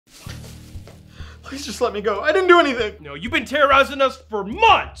Please just let me go. I didn't do anything. No, you've been terrorizing us for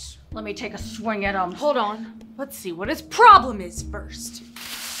months. Let me take a swing at him. Hold on. Let's see what his problem is first.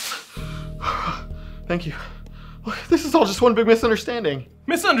 Thank you. Look, this is all just one big misunderstanding.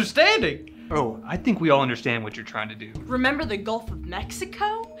 Misunderstanding? Oh, I think we all understand what you're trying to do. Remember the Gulf of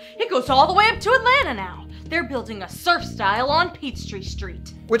Mexico? It goes all the way up to Atlanta now. They're building a surf style on Peachtree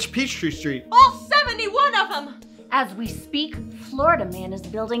Street. Which Peachtree Street? All 71 of them! As we speak, Florida man is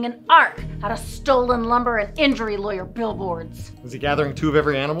building an ark out of stolen lumber and injury lawyer billboards. Is he gathering 2 of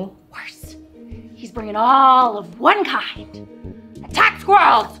every animal? Worse, he's bringing all of one kind. Attack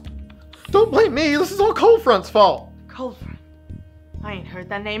squirrels! Don't blame me. This is all Cold Front's fault. Cold Front. I ain't heard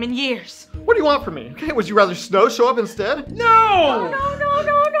that name in years. What do you want from me? Okay, would you rather Snow show up instead? No! No,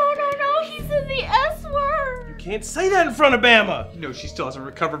 he said the S word. You can't say that in front of Bama. You know she still hasn't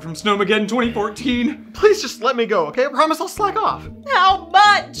recovered from Snowmageddon 2014. Please just let me go, okay? I promise I'll slack off. How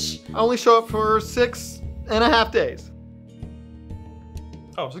much? I only show up for 6.5 days.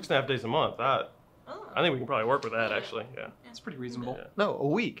 Oh, 6.5 days a month. I think we can probably work with that, actually. Yeah. That's pretty reasonable. Yeah. No, a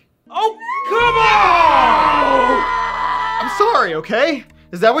week. Oh, come on! I'm sorry, okay?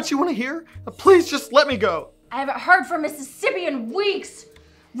 Is that what you want to hear? Please just let me go. I haven't heard from Mississippi in weeks.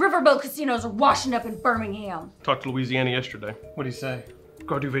 Riverboat casinos are washing up in Birmingham. Talked to Louisiana yesterday. What'd he say?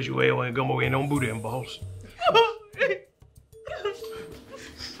 Cardu visual and gumbo and on booty and balls.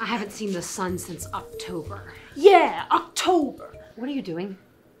 I haven't seen the sun since October. Yeah, October. What are you doing?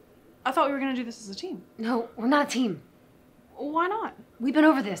 I thought we were gonna do this as a team. No, we're not a team. Why not? We've been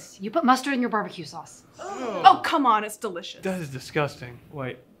over this. You put mustard in your barbecue sauce. Oh, come on, it's delicious. That is disgusting.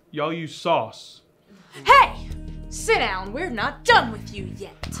 Wait, y'all use sauce? Hey! Sit down, we're not done with you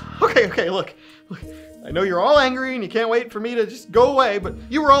yet. Okay, look. I know you're all angry and you can't wait for me to just go away, but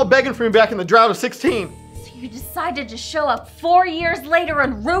you were all begging for me back in the drought of 16. So you decided to show up 4 years later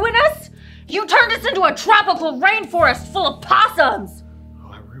and ruin us? You turned us into a tropical rainforest full of possums.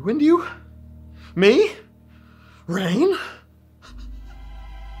 Oh, I ruined you? Me? Rain?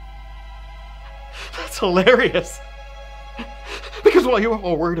 That's hilarious. Because while you were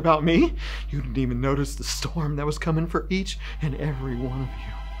all worried about me, you didn't even notice the storm that was coming for each and every one of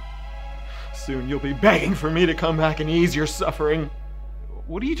you. Soon you'll be begging for me to come back and ease your suffering.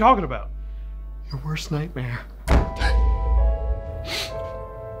 What are you talking about? Your worst nightmare.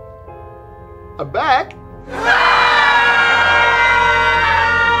 I'm back.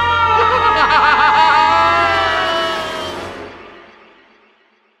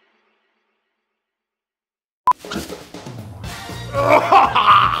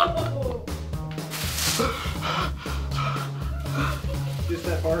 Just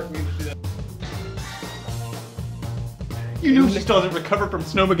that hard for me to do that. You knew she still hasn't recovered from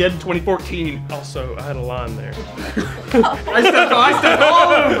Snowmageddon 2014. Also, I had a line there. I stepped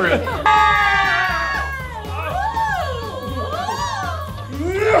all over it.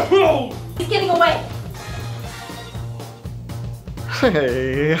 He's getting away.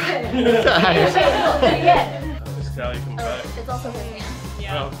 Hey, guys. This Callie come back. It's also his hand.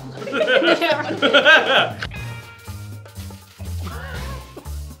 Oh.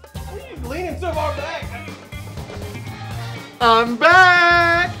 What are you leaning so far back? I'm back.